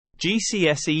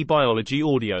GCSE Biology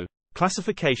Audio.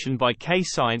 Classification by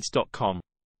kscience.com.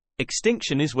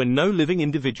 Extinction is when no living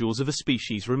individuals of a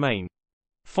species remain.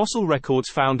 Fossil records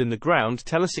found in the ground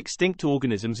tell us extinct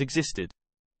organisms existed.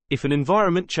 If an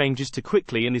environment changes too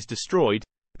quickly and is destroyed,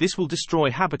 this will destroy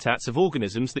habitats of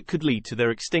organisms that could lead to their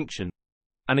extinction.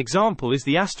 An example is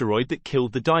the asteroid that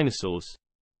killed the dinosaurs.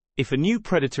 If a new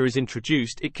predator is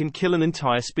introduced, it can kill an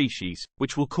entire species,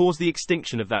 which will cause the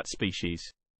extinction of that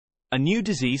species. A new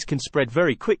disease can spread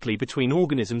very quickly between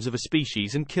organisms of a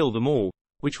species and kill them all,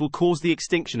 which will cause the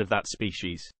extinction of that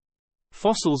species.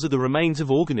 Fossils are the remains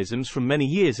of organisms from many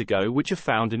years ago which are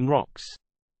found in rocks.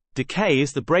 Decay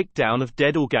is the breakdown of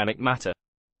dead organic matter.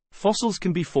 Fossils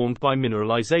can be formed by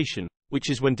mineralization, which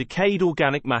is when decayed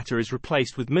organic matter is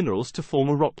replaced with minerals to form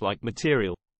a rock-like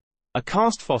material. A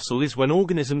karst fossil is when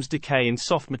organisms decay in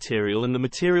soft material and the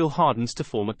material hardens to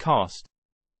form a karst.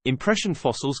 Impression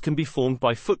fossils can be formed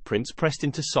by footprints pressed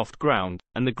into soft ground,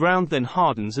 and the ground then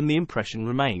hardens and the impression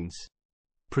remains.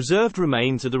 Preserved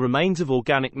remains are the remains of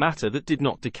organic matter that did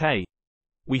not decay.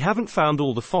 We haven't found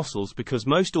all the fossils because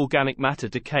most organic matter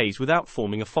decays without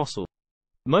forming a fossil.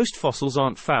 Most fossils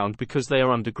aren't found because they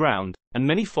are underground, and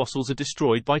many fossils are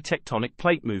destroyed by tectonic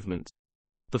plate movement.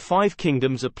 The five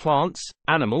kingdoms are plants,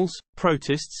 animals,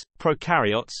 protists,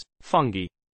 prokaryotes, fungi.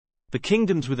 The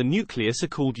kingdoms with a nucleus are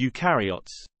called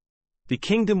eukaryotes. The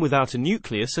kingdom without a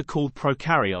nucleus are called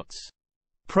prokaryotes.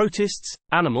 Protists,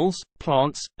 animals,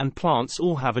 plants, and plants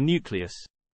all have a nucleus.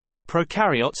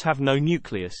 Prokaryotes have no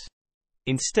nucleus.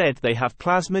 Instead, they have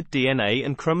plasmid DNA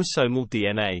and chromosomal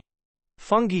DNA.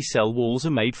 Fungi cell walls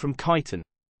are made from chitin.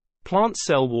 Plant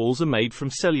cell walls are made from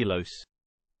cellulose.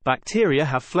 Bacteria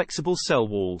have flexible cell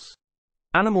walls.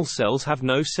 Animal cells have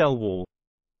no cell wall.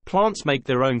 Plants make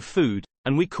their own food,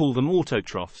 and we call them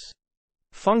autotrophs.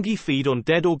 Fungi feed on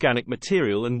dead organic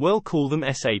material and we'll call them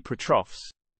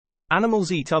saprotrophs.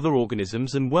 Animals eat other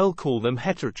organisms and we'll call them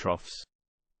heterotrophs.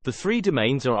 The three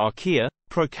domains are archaea,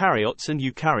 prokaryotes and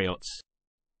eukaryotes.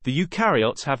 The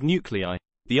eukaryotes have nuclei.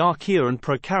 The archaea and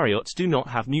prokaryotes do not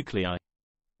have nuclei.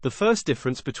 The first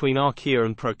difference between archaea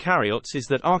and prokaryotes is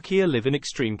that archaea live in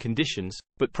extreme conditions,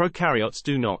 but prokaryotes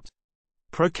do not.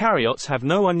 Prokaryotes have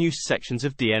no unused sections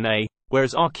of DNA,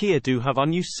 whereas archaea do have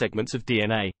unused segments of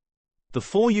DNA. The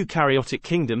four eukaryotic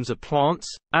kingdoms are plants,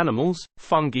 animals,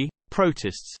 fungi,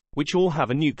 protists, which all have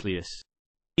a nucleus.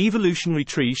 Evolutionary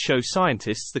trees show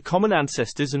scientists the common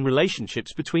ancestors and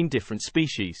relationships between different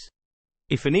species.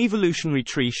 If an evolutionary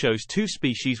tree shows two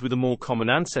species with a more common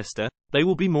ancestor, they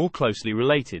will be more closely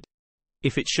related.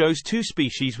 If it shows two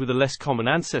species with a less common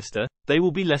ancestor, they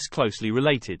will be less closely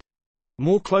related.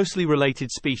 More closely related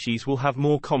species will have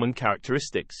more common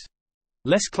characteristics.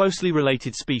 Less closely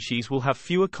related species will have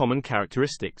fewer common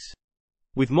characteristics.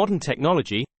 With modern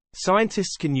technology,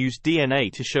 scientists can use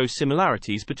DNA to show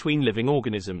similarities between living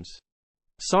organisms.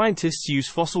 Scientists use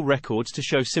fossil records to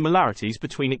show similarities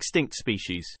between extinct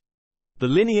species. The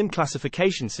Linnean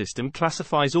classification system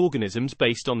classifies organisms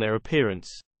based on their appearance.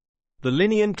 The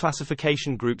Linnean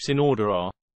classification groups in order are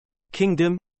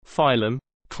kingdom, phylum,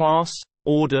 class,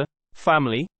 order,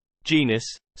 family, genus,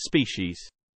 species.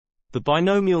 The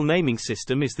binomial naming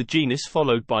system is the genus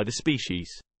followed by the species.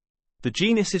 The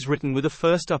genus is written with a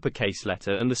first uppercase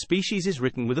letter and the species is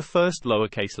written with a first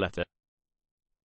lowercase letter.